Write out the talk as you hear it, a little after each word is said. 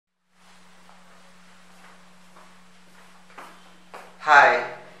Hi,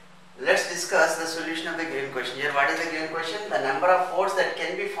 let's discuss the solution of the given question. Here, what is the given question? The number of words that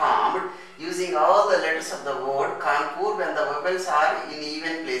can be formed using all the letters of the word Kanpur when the vowels are in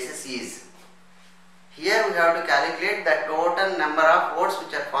even places is. Here we have to calculate the total number of words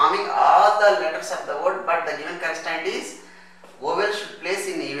which are forming all the letters of the word, but the given constraint is vowels should place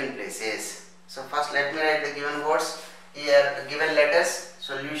in even places. So first let me write the given words. Here given letters,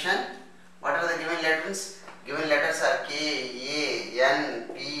 solution. What are the given letters? Given letters are K, A, N,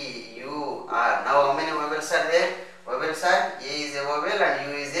 P, U, R. Now how many vowels are there? Vowels are A is a vowel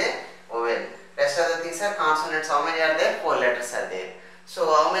and U is a vowel. Rest of the things are consonants. How many are there? 4 letters are there.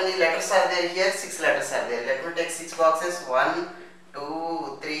 So how many letters are there here? 6 letters are there. Let me take 6 boxes. 1,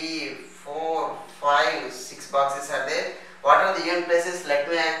 2, 3, 4, 5, 6 boxes are there. What are the even places? Let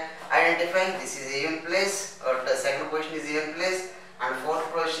me identify. This is even place, or the second position is even place, and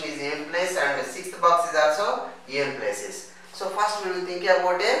fourth position is even place, and the sixth box is also even places. So first we will think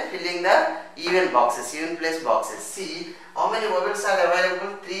about filling the even boxes, even place boxes. See how many vowels are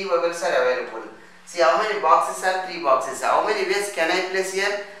available? 3 vowels are available. See how many boxes are? 3 boxes. How many ways can I place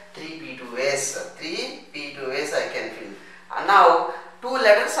here? 3 P2 ways. 3 P2 ways I can fill. And now 2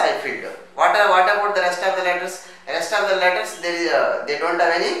 letters I filled. What about the rest of the letters? Rest of the letters they don't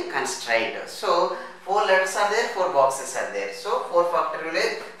have any constraint. So 4 letters are there, 4 boxes are there. So 4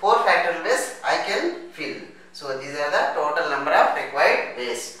 factorial ways I can fill. So these are the total number of required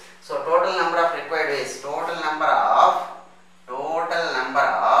ways. So total number of required ways, total number of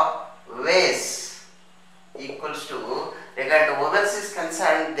ways equals to, regard to vowels is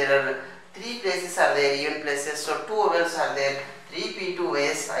concerned, there are 3 places are there, even places. So 2 vowels are there, 3 P2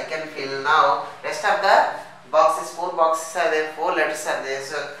 ways I can fill. Now rest of the boxes, 4 boxes are there, 4 letters are there.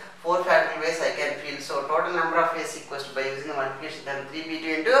 So 4 factorial ways I can fill. So total number of ways equals to, by using the multiplication, then 3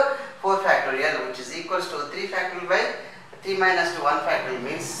 P2 into 4 factorial, which is equals to 3 factorial by 3 minus 2 1 factorial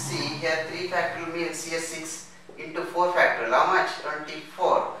means, see here 3 factorial means here 6 into 4 factorial. How much?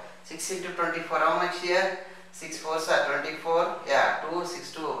 24. 6 into 24. How much here? 6 4s are 24. Yeah, 2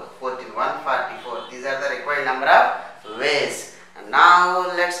 6 2 14 144. These are the required number of ways. And now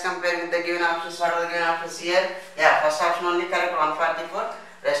let's compare with the given options. What are the given options here? Yeah, first option only correct, 144.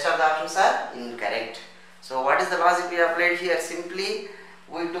 Rest of the options are incorrect. So what is the logic we applied here? Simply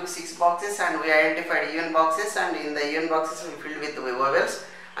we took 6 boxes and we identified even boxes, and in the even boxes we filled with vowels,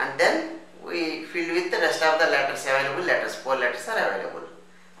 and then we filled with the rest of the letters available. 4 letters are available.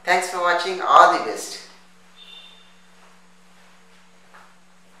 Thanks for watching. All the best.